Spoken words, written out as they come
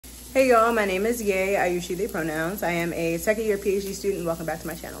Hey y'all, my name is Ye. I use she, they pronouns. I am a second year PhD student. Welcome back to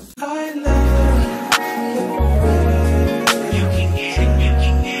my channel.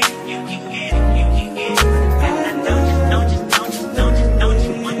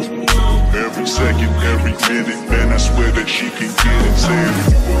 Every second, every minute, man, I swear that she can get it. Say if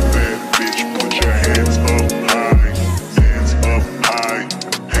you a bad bitch, put your hands up high. Hands up high,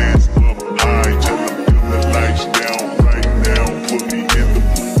 hands up high. Tell them dim the lights down right now. Put me in the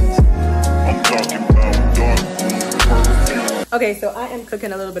I'm talking about dark room. Okay, so I am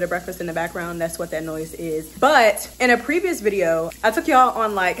cooking a little bit of breakfast in the background. That's what that noise is. But in a previous video, I took y'all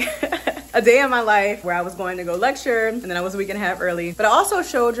on like a day of my life where I was going to go lecture, and then I was a week and a half early. But I also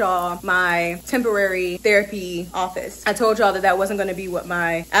showed y'all my temporary therapy office. I told y'all that that wasn't gonna be what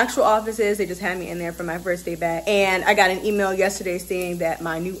my actual office is. They just had me in there for my first day back. And I got an email yesterday saying that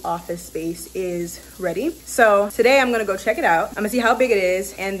my new office space is ready. So today I'm gonna go check it out. I'm gonna see how big it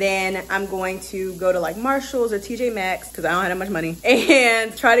is. And then I'm going to go to like Marshall's or TJ Maxx, because I don't have that much money,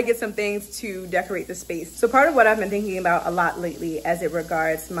 and try to get some things to decorate the space. So part of what I've been thinking about a lot lately as it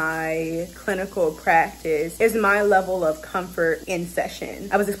regards my clinical practice is my level of comfort in session.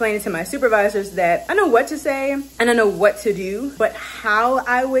 I was explaining to my supervisors that I know what to say and I know what to do, but how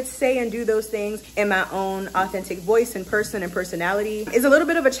I would say and do those things in my own authentic voice and person and personality is a little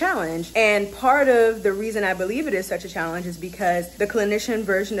bit of a challenge. And part of the reason I believe it is such a challenge is because the clinician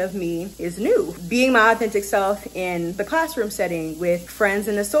version of me is new. Being my authentic self in the classroom setting with friends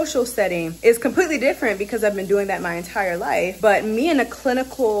in a social setting is completely different because I've been doing that my entire life. But me in a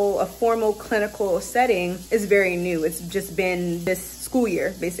formal clinical setting is very new. It's just been this school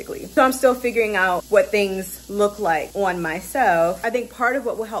year, basically. So I'm still figuring out what things look like on myself. I think part of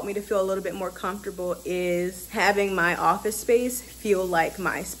what will help me to feel a little bit more comfortable is having my office space feel like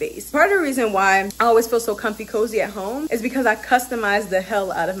my space. Part of the reason why I always feel so comfy cozy at home is because I customize the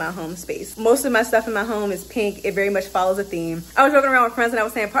hell out of my home space. Most of my stuff in my home is pink. It very much follows a theme. I was joking around with friends and I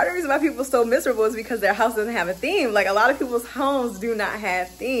was saying part of the reason why people are so miserable is because their house doesn't have a theme. Like a lot of people's homes do not have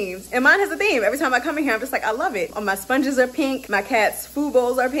themes. And mine has a theme. Every time I come in here, I'm just like, I love it. My sponges are pink. My cat's food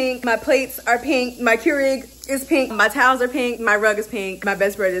bowls are pink. My plates are pink. My Keurig is pink. My towels are pink. My rug is pink. My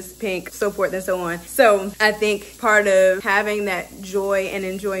bedspread is pink, so forth and so on. So I think part of having that joy and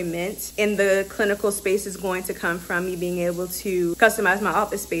enjoyment in the clinical space is going to come from me being able to customize my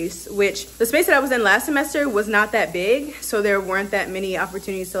office space, which the space that I was in last semester was not that big. So there weren't that many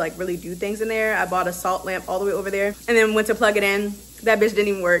opportunities to like really do things in there. I bought a salt lamp all the way over there and then went to plug it in. That bitch didn't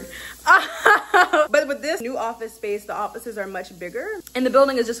even work. But with this new office space, the offices are much bigger and the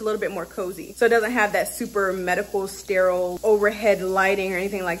building is just a little bit more cozy. So it doesn't have that super medical sterile overhead lighting or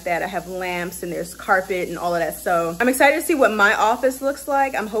anything like that. I have lamps and there's carpet and all of that. So I'm excited to see what my office looks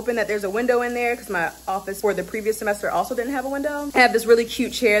like. I'm hoping that there's a window in there because my office for the previous semester also didn't have a window. I have this really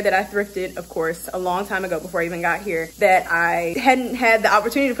cute chair that I thrifted, of course, a long time ago before I even got here that I hadn't had the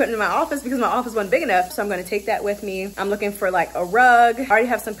opportunity to put into my office because my office wasn't big enough. So I'm going to take that with me. I'm looking for like a rug. I already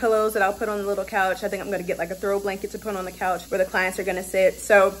have some pillows that I'll put on the little couch. I think I'm gonna get like a throw blanket to put on the couch where the clients are gonna sit.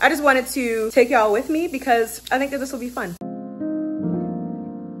 So I just wanted to take y'all with me because I think that this will be fun.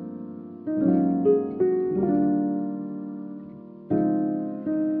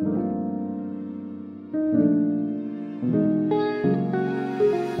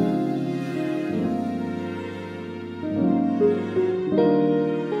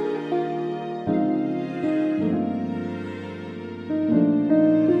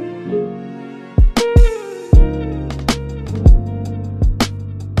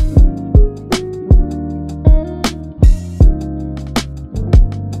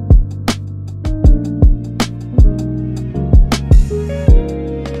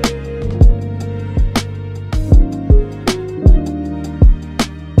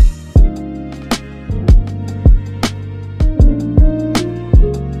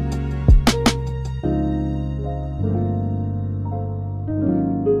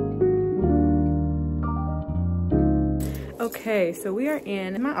 Okay, so we are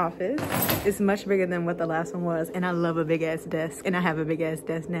in my office. It's much bigger than what the last one was, and I love a big ass desk, and I have a big ass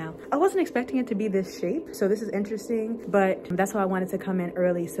desk now. I wasn't expecting it to be this shape, so this is interesting, but that's why I wanted to come in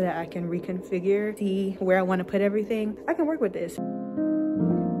early so that I can reconfigure, see where I want to put everything. I can work with this.